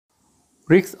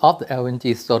Risks of the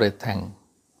LNG storage tank.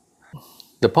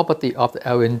 The property of the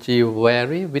LNG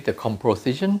vary with the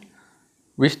composition,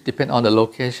 which depend on the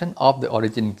location of the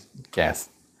origin gas.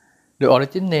 The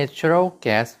origin natural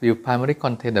gas will primarily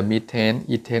contain the methane,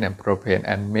 ethane, and propane,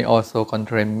 and may also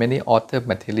contain many other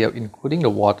materials including the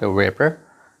water vapor,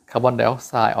 carbon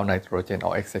dioxide or nitrogen,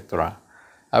 or etc.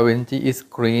 LNG is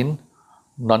clean,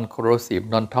 non-corrosive,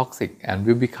 non-toxic, and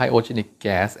will be cryogenic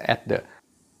gas at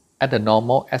the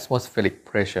normal atmospheric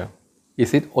pressure.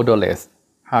 Is it odorless?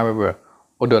 However,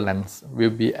 odorants will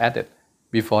be added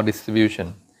before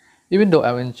distribution. Even though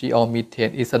LNG or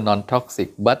methane is a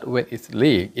non-toxic, but when it's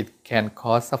leaked, it can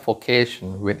cause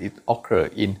suffocation when it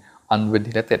occurs in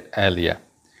unventilated area.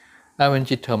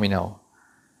 LNG terminal.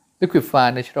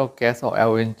 Liquefied natural gas or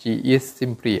LNG is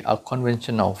simply a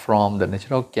conventional from the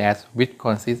natural gas which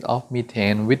consists of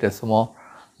methane with a smaller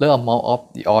amount of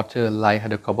the other like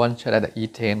hydrocarbon such as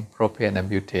ethane, propane,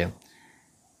 and butane.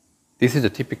 This is the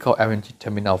typical LNG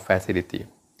terminal facility.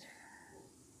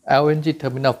 LNG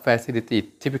terminal facility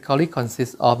typically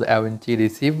consists of the LNG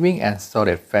receiving and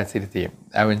storage facility,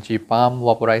 LNG pump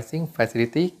vaporizing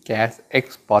facility, gas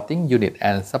exporting unit,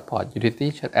 and support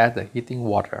utility such as the heating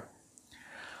water.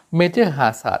 Major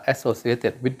hazards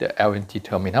associated with the LNG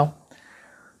terminal.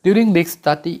 During leak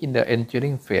study in the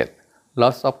engineering phase,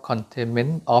 loss of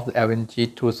containment of the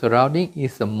LNG to surrounding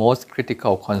is the most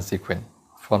critical consequence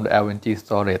from the LNG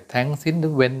storage tank, since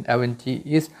when LNG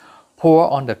is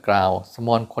poured on the ground,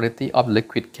 small quantity of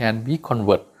liquid can be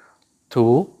converted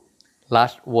to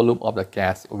large volume of the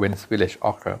gas when spillage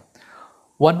occurs.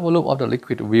 One volume of the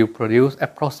liquid will produce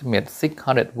approximately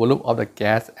 600 volume of the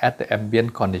gas at the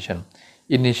ambient condition.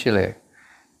 Initially,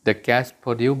 the gas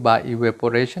produced by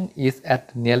evaporation is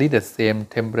at nearly the same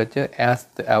temperature as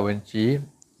the LNG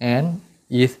and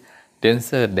is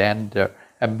denser than the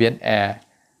ambient air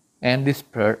and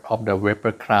dispersed of the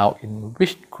vapor cloud, in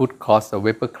which could cause a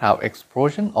vapor cloud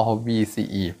explosion or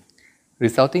VCE,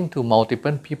 resulting to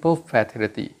multiple people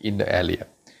fatality in the area.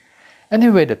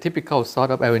 Anyway, the typical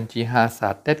sort of LNG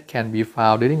hazard that can be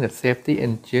found during the safety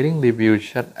engineering review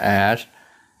such as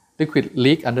liquid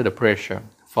leak under the pressure,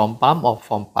 from pump or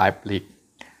from pipe leak,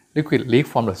 liquid leak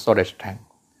from the storage tank,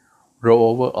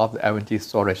 rollover of the LNG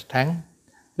storage tank,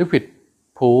 liquid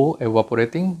pool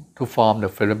evaporating to form the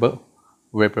flammable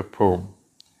vapor plume.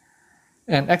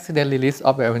 An accident release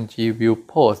of LNG will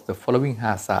pose the following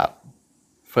hazard.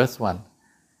 First one,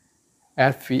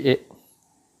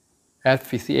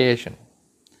 asphyxiation,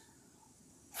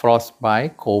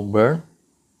 frostbite, cold burn,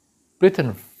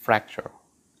 brittle fracture,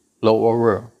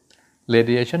 rollover,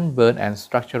 radiation burn and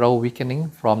structural weakening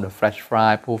from the flash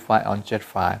fire, pool fire, or jet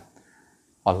fire.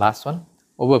 Or last one,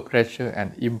 overpressure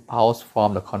and impulse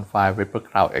from the confined vapor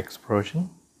cloud explosion.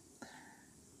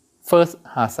 First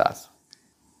hazards,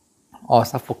 or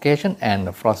suffocation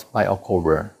and frostbite or cold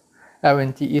burn.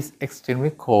 LNG is extremely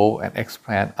cold and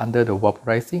expands under the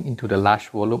vaporizing into the large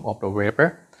volume of the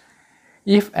vapor.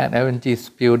 If an LNG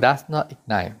spill does not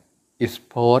ignite, it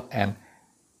poses an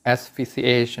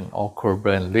asphyxiation or cold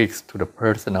burn risks to the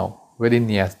personnel very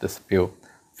near the spill.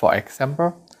 For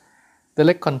example,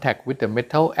 direct contact with the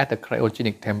metal at the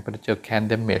cryogenic temperature can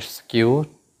damage skin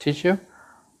tissue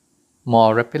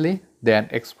more rapidly than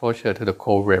exposure to the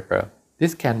cold vapor.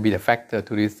 This can be the factor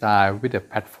to design with the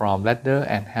platform ladder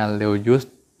and handrail used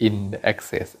in the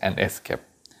access and escape.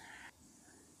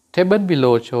 Table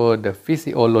below show the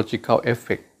physiological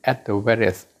effect at the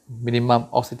various minimum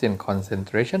oxygen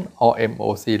concentration or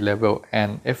MOC level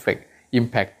and effect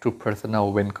impact to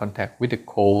personnel when contact with the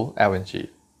cold LNG.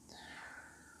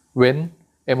 When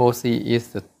MOC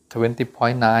is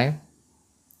 20.9,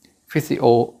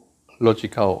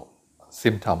 physiological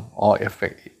symptom or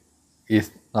effect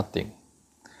is nothing.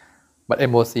 But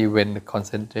MOC when the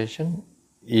concentration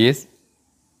is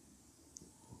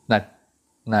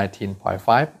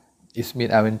 19.5, it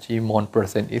means LNG mole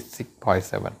percent is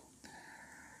 6.7.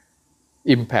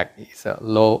 Impact is a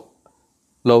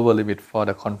lower limit for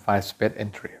the confined space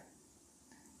entry.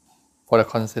 For the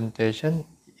concentration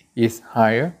is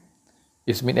higher,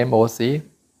 it means MOC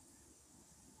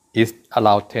is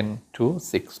allowed 10 to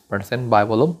 6% by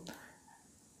volume.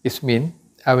 It means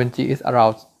LNG is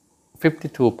around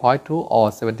 52.2 or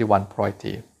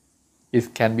 71.3.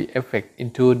 It can be affect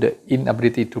into the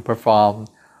inability to perform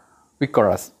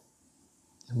vigorous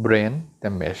brain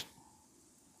damage.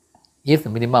 If the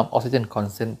minimum oxygen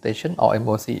concentration or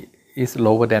MOC is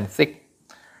lower than 6,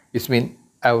 it means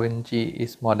LNG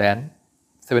is more than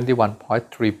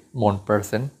 71.3 mole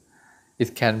percent.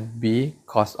 It can be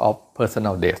cause of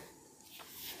personal death.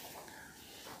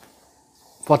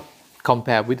 For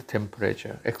compare with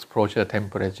temperature, exposure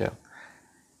temperature,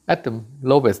 At the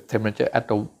lowest temperature at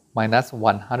the minus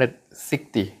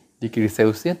 160 degrees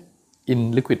Celsius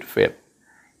in liquid phase,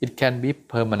 it can be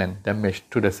permanent damage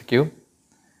to the skin.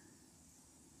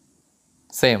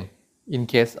 Same in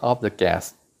case of the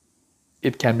gas.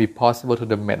 It can be possible to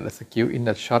damage the skin in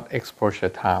a short exposure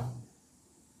time.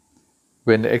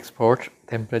 When the exposure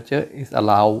temperature is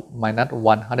allowed minus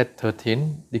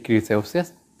 113 degrees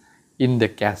Celsius in the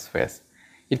gas phase,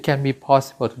 it can be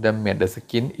possible to damage the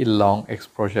skin in long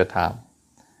exposure time.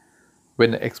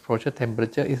 When the exposure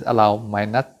temperature is allowed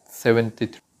minus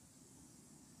 73,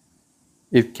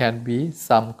 it can be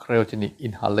some cryogenic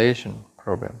inhalation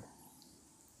problem.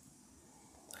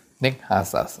 Next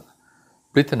hazard,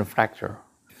 brittle fracture.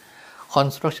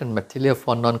 Construction material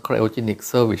for non-cryogenic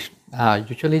service are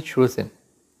usually chosen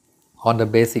on the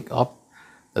basis of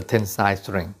the tensile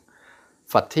strength,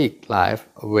 fatigue life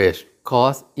weight,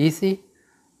 cost easy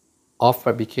of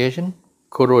fabrication,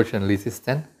 corrosion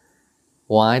resistant.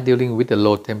 While dealing with the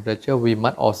low temperature, we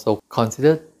must also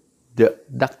consider the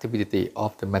ductility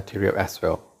of the material as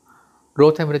well.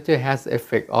 Low temperature has the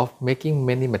effect of making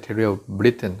many materials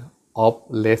brittle or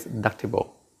less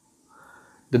ductile.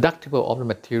 The ductility of the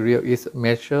material is a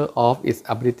measure of its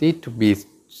ability to be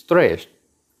stretched,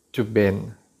 to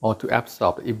bend, or to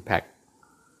absorb the impact.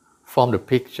 From the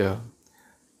picture,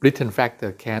 brittle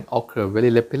fracture can occur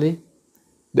very rapidly.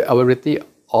 The ability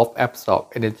of absorb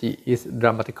energy is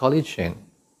dramatically changed.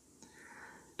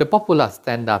 The popular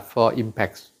standard for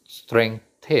impact strength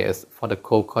test for the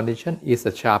cold condition is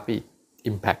the Sharpie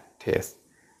impact test.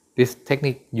 This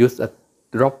technique uses a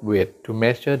drop weight to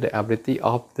measure the ability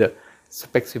of the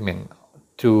specimen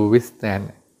to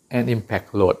withstand an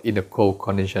impact load in a cold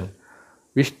condition,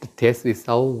 which the test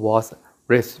result was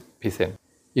represented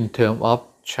in terms of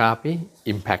Sharpie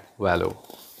impact value.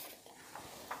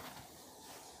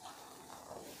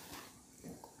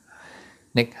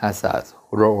 Next hazard,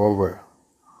 rollover.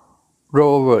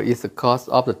 Rollover is the cause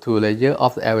of the two layers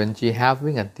of the LNG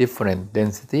having a different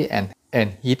density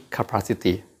and heat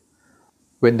capacity.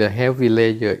 When the heavy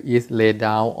layer is laid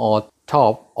down or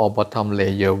top or bottom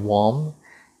layer warm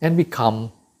and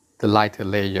become the lighter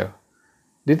layer.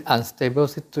 This unstable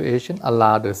situation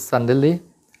allows the suddenly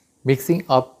mixing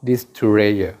of these two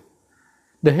layers.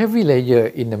 The heavy layer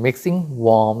in the mixing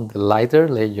warms the lighter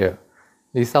layer,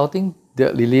 resulting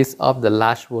the release of the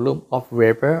large volume of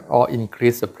vapor or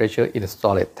increase the pressure in the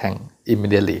storage tank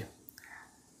immediately,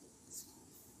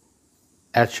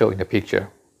 as shown in the picture.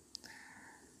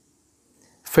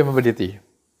 Flammability.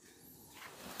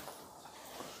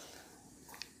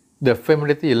 The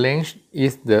flammability range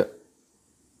is the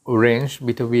range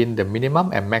between the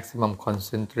minimum and maximum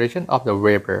concentration of the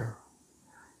vapor,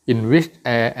 in which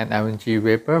air and LNG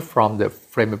vapor from the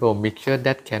flammable mixture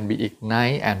that can be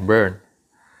ignited and burned.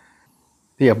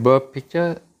 The above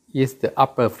picture is the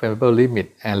upper flammable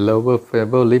limit and lower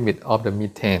flammable limit of the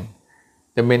methane,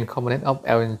 the main component of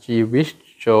LNG, which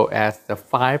show as the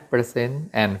 5%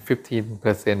 and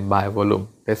 15% by volume,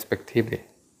 respectively.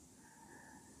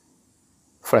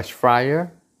 Flash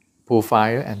fire, pool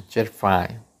fire, and jet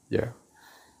fire.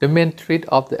 The main threat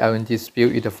of the LNG spill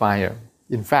is the fire.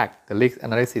 In fact, the risk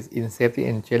analysis in safety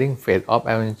engineering phase of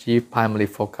LNG primarily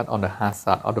focus on the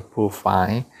hazard of the pool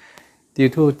fire. Due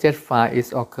to jet fire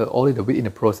is occur only within the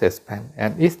process plant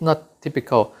and is not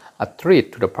typical a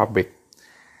threat to the public.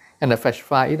 And the flash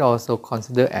fire is also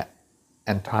considered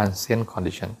an transient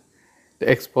condition.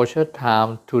 The exposure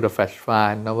time to the flash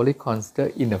fire normally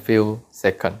considered in a few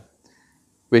seconds,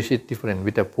 which is different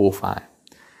with the pool fire.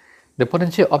 The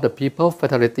potential of the people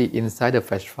fatality inside the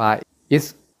flash fire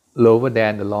is lower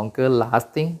than the longer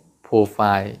lasting pool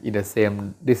fire in the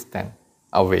same distance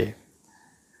away.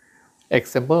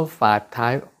 Example 5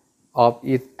 types of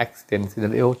its accident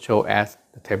scenario shown as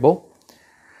the table.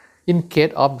 In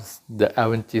case of the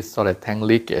LNG storage tank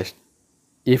leakage,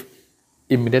 if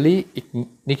immediately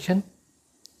ignition,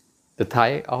 the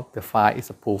type of the fire is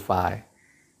a pool fire.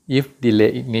 If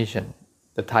delay ignition,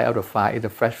 the type of the fire is a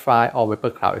flash fire or vapor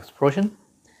cloud explosion.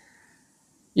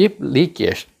 If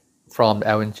leakage from the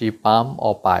LNG pump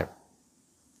or pipe,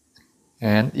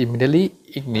 and immediately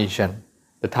ignition,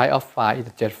 the type of fire is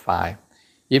a jet fire.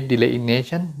 If delay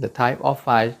ignition, the type of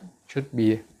fire should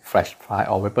be flash fire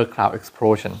or vapor cloud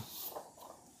explosion.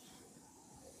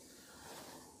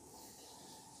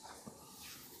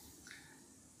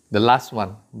 The last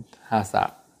one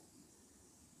hazard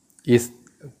is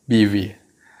BV.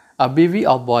 A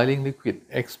BV or boiling liquid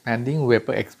expanding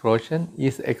vapor explosion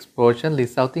is explosion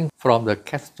resulting from the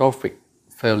catastrophic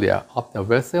failure of the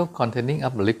vessel containing a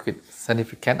liquid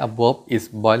significant above its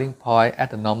boiling point at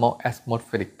the normal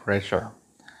atmospheric pressure.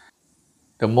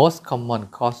 The most common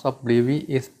cause of BV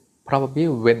is probably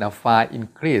when a fire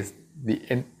increases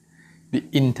the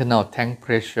internal tank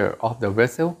pressure of the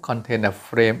vessel contain a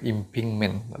frame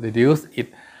impingement, reduce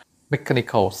its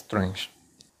mechanical strength,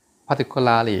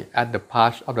 particularly at the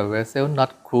part of the vessel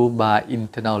not cooled by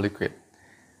internal liquid,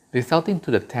 resulting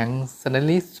to the tank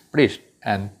suddenly split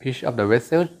and pitch of the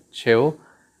vessel shell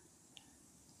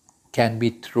can be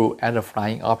thrown at a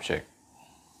flying object.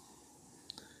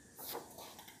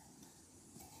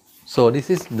 So this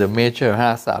is the major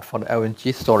hazard for the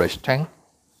LNG storage tank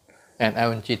and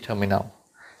LNG terminal.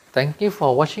 Thank you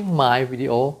for watching my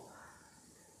video.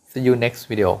 See you next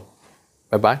video.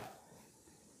 Bye bye.